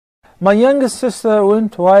My youngest sister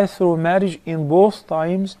went twice through marriage. In both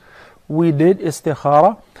times we did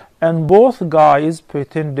istikharah, and both guys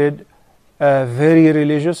pretended very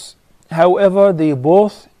religious. However, they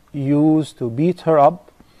both used to beat her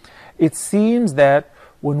up. It seems that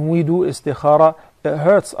when we do istikharah, it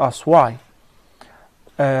hurts us. Why?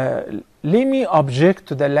 Let me object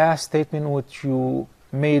to the last statement which you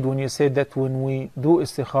made when you said that when we do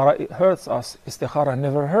istikharah, it hurts us. Istikharah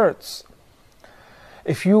never hurts.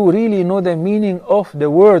 If you really know the meaning of the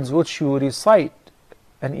words which you recite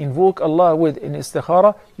and invoke Allah with in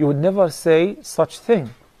istikharah, you would never say such thing.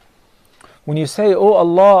 When you say, "Oh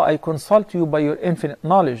Allah, I consult you by your infinite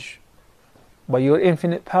knowledge, by your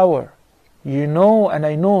infinite power. You know and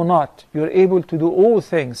I know not. You're able to do all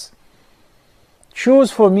things. Choose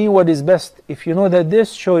for me what is best. If you know that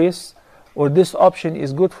this choice or this option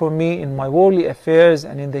is good for me in my worldly affairs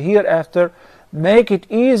and in the hereafter, make it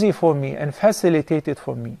easy for me and facilitate it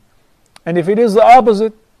for me. And if it is the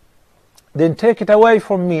opposite, then take it away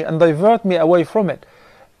from me and divert me away from it,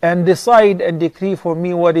 and decide and decree for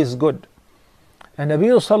me what is good." And Nabi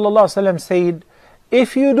sallallahu alaihi wasallam said,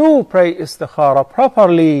 if you do pray istikharah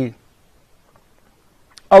properly,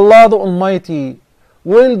 Allah the Almighty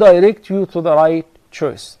will direct you to the right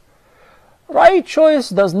choice. Right choice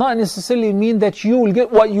does not necessarily mean that you will get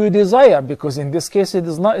what you desire, because in this case it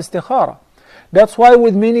is not istikharah. That's why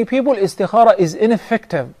with many people istikharah is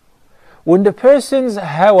ineffective. When the person's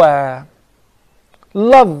hawa,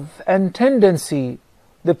 love and tendency,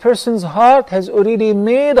 the person's heart has already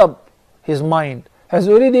made up his mind, has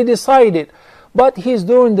already decided, but he's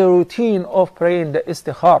doing the routine of praying the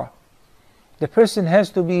istikharah. The person has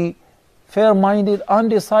to be fair-minded,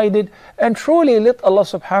 undecided, and truly let Allah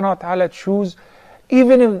subhanahu wa ta'ala choose,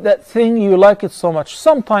 even if that thing you like it so much.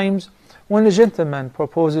 Sometimes when a gentleman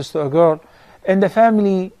proposes to a girl and the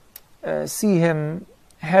family see him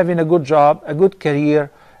having a good job, a good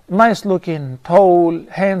career, nice looking, tall,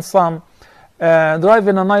 handsome,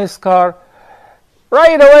 driving a nice car,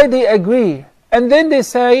 right away they agree. And then they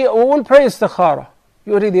say, "Oh, we'll pray istikharah."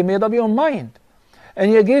 You already made up your mind.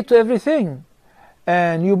 And you agreed to everything.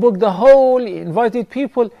 And you booked the whole, invited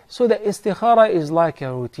people. So the istikharah is like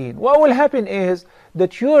a routine. What will happen is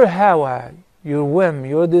that your hawa, your whim,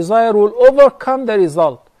 your desire will overcome the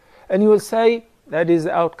result. And you will say, that is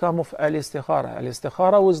the outcome of al-istikharah.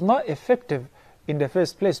 Al-istikharah was not effective in the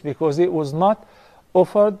first place because it was not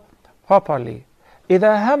offered properly.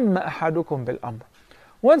 إِذَا هَمَّ أَحَدُكُمْ بِالْأَمْرِ.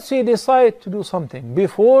 Once you decide to do something,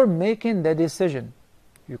 before making the decision,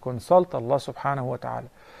 you consult Allah subhanahu wa ta'ala.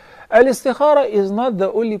 Al-istikharah is not the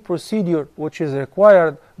only procedure which is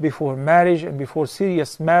required before marriage and before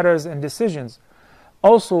serious matters and decisions.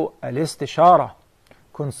 Also, al-istisharah,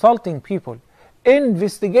 consulting people,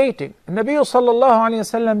 investigating. Nabi sallallahu alayhi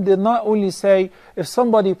wasallam did not only say, if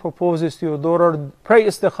somebody proposes to your daughter, pray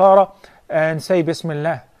istikharah and say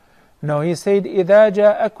Bismillah. No, he said, إِذَا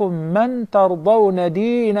جَاءَكُمْ مَنْ تَرْضَوْنَ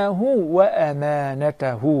دِينَهُ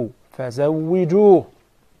وَأَمَانَتَهُ فَزَوِّجُوهُ.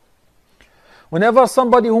 Whenever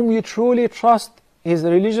somebody whom you truly trust, his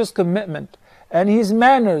religious commitment and his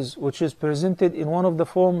manners, which is presented in one of the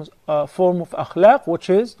form of akhlaq, which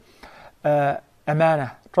is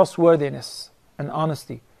amana, trustworthiness and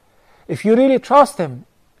honesty. If you really trust him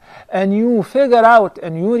and you figure out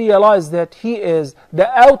and you realize that he is the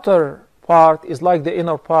outer part is like the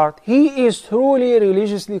inner part, he is truly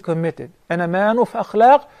religiously committed and a man of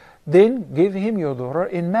akhlaq, then give him your daughter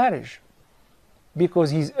in marriage,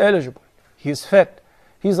 because he's eligible, he's fit,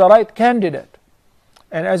 he's the right candidate.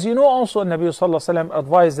 And as you know, also Nabi sallallahu alaihi wasallam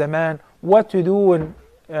advised the man what to do when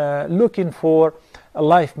looking for a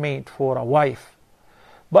life mate, for a wife.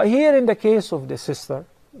 But here in the case of the sister,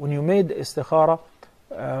 when you made the istikharah,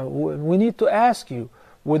 we need to ask you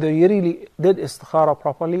whether you really did istikharah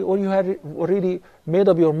properly or you had already made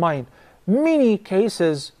up your mind. Many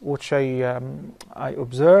cases which I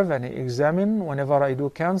observe and I examine whenever I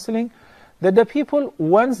do counseling, that the people,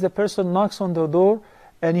 once the person knocks on the door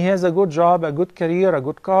and he has a good job, a good career, a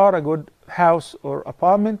good car, a good house or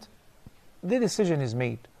apartment, the decision is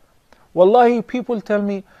made. Wallahi, people tell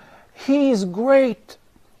me, he is great,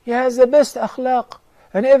 he has the best akhlaq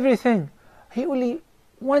and everything. He only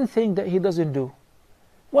one thing that he doesn't do.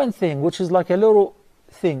 One thing, which is like a little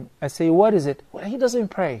thing. I say, what is it? Well, he doesn't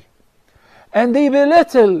pray. And they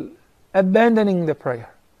belittle abandoning the prayer.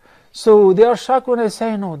 So they are shocked when I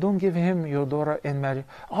say, no, don't give him your daughter in marriage.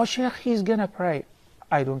 Oh, Sheikh, he's going to pray.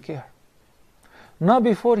 I don't care. Not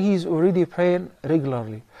before he's already praying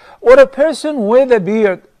regularly. Or a person with a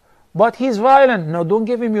beard, but he's violent. No, don't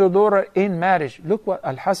give him your daughter in marriage. Look what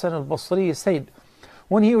Al-Hasan al-Basri said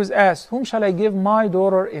when he was asked, whom shall I give my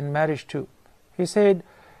daughter in marriage to? He said,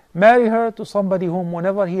 marry her to somebody whom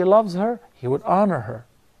whenever he loves her, he would honor her.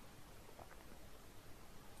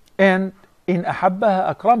 And in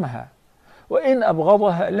أحبها أكرمها وإن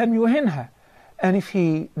أبغضها لم يهنها. And if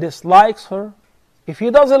he dislikes her, if he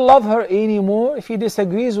doesn't love her anymore, if he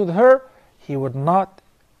disagrees with her, he would not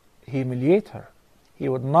humiliate her. He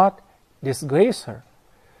would not disgrace her.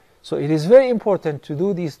 So it is very important to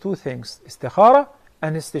do these two things, istikhara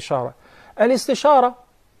and istishara. Al-istishara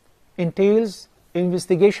entails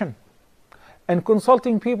investigation and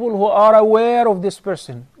consulting people who are aware of this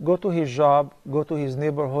person. Go to his job, go to his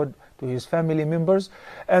neighborhood, to his family members,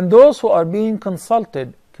 and those who are being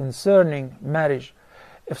consulted concerning marriage.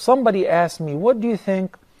 If somebody asks me, what do you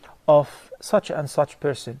think of such and such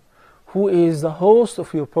person who is the host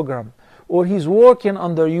of your program, or he's working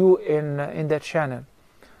under you in that channel,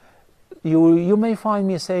 you may find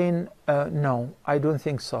me saying, no, I don't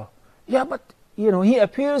think so. Yeah, but he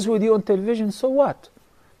appears with you on television, so what?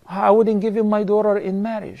 I wouldn't give him my daughter in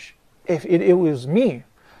marriage if it was me.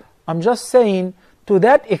 I'm just saying, to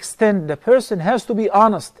that extent, the person has to be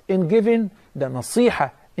honest in giving the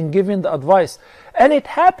nasiha, in giving the advice. And it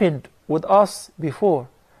happened with us before.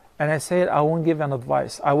 And I said, I won't give an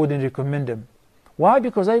advice. I wouldn't recommend him. Why?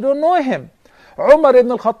 Because I don't know him. Umar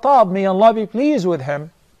ibn al-Khattab, may Allah be pleased with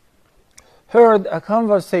him, heard a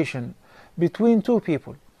conversation between two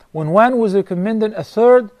people, when one was recommending a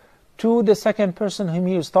third to the second person whom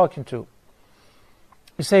he was talking to.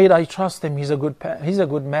 He said, I trust him, he's a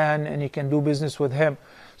good man, and you can do business with him.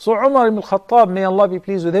 So Umar ibn al-Khattab, may Allah be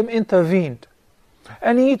pleased with him, intervened.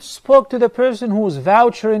 And he spoke to the person who was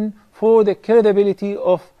vouching for the credibility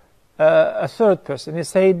of a third person. He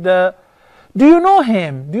said, do you know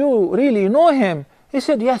him? Do you really know him? He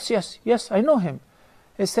said, yes, I know him.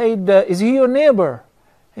 He said, is he your neighbor?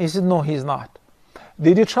 He said, no, he's not.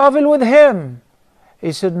 Did you travel with him?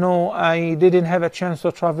 He said, no, I didn't have a chance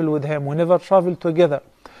to travel with him. We never traveled together.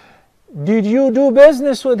 Did you do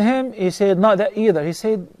business with him? He said, not that either. He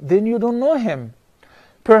said, then you don't know him.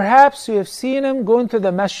 Perhaps you have seen him going to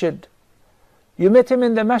the masjid. You met him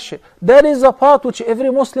in the masjid. That is a part which every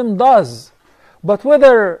Muslim does. But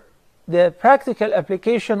whether the practical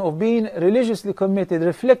application of being religiously committed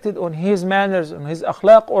reflected on his manners, on his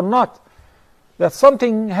akhlaq or not, that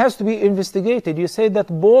something has to be investigated. You say that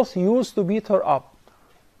both used to beat her up.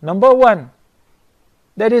 Number one,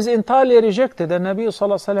 that is entirely rejected. The Nabi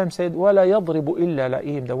ﷺ said, وَلَا يَضْرِبُ إِلَّا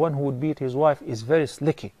لَئِيمٌ. The one who would beat his wife is very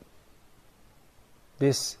slicky.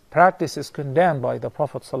 This practice is condemned by the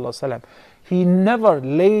Prophet ﷺ. He never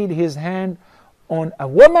laid his hand on a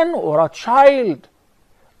woman or a child,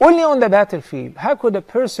 only on the battlefield. How could a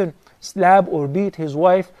person slap or beat his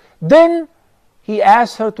wife? Then he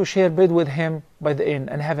asked her to share bed with him by the end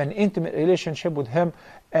and have an intimate relationship with him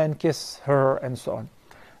and kiss her and so on.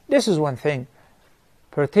 This is one thing.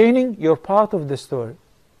 Pertaining your part of the story,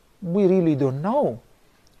 we really don't know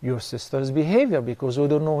your sister's behavior because we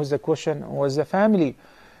don't know who's the question, who's the family.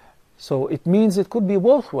 So it means it could be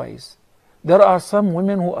both ways. There are some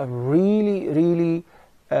women who are really,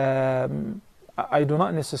 I do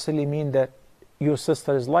not necessarily mean that your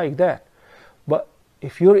sister is like that. But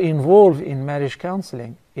if you're involved in marriage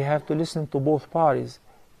counseling, you have to listen to both parties.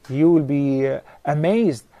 You will be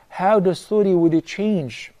amazed how the story would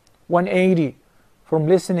change 180 from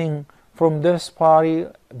listening from this party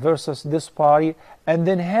versus this party, and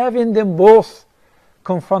then having them both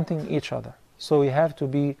confronting each other. So we have to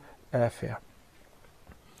be fair.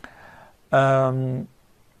 And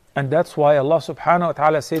that's why Allah subhanahu wa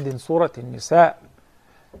ta'ala said in Surah An-Nisa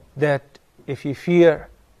that if you fear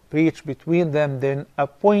breach between them, then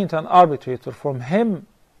appoint an arbitrator from him,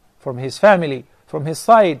 from his family, from his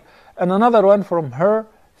side, and another one from her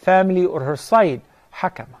family or her side,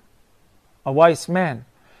 hakama, a wise man,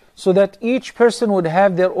 so that each person would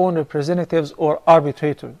have their own representatives or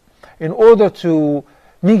arbitrator in order to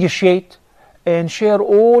negotiate and share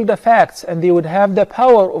all the facts, and they would have the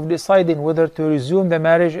power of deciding whether to resume the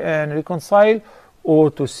marriage and reconcile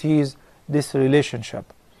or to cease this relationship.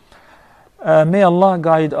 May Allah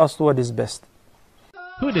guide us to what is best.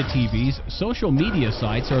 Huda TV's social media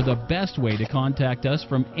sites are the best way to contact us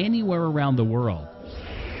from anywhere around the world.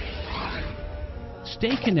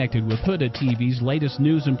 Stay connected with Huda TV's latest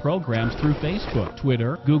news and programs through Facebook,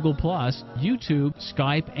 Twitter, Google+, YouTube,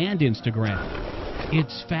 Skype, and Instagram.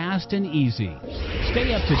 It's fast and easy.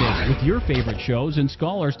 Stay up to date with your favorite shows and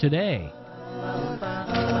scholars today.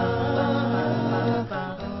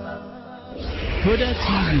 Huda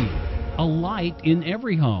TV, a light in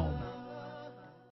every home.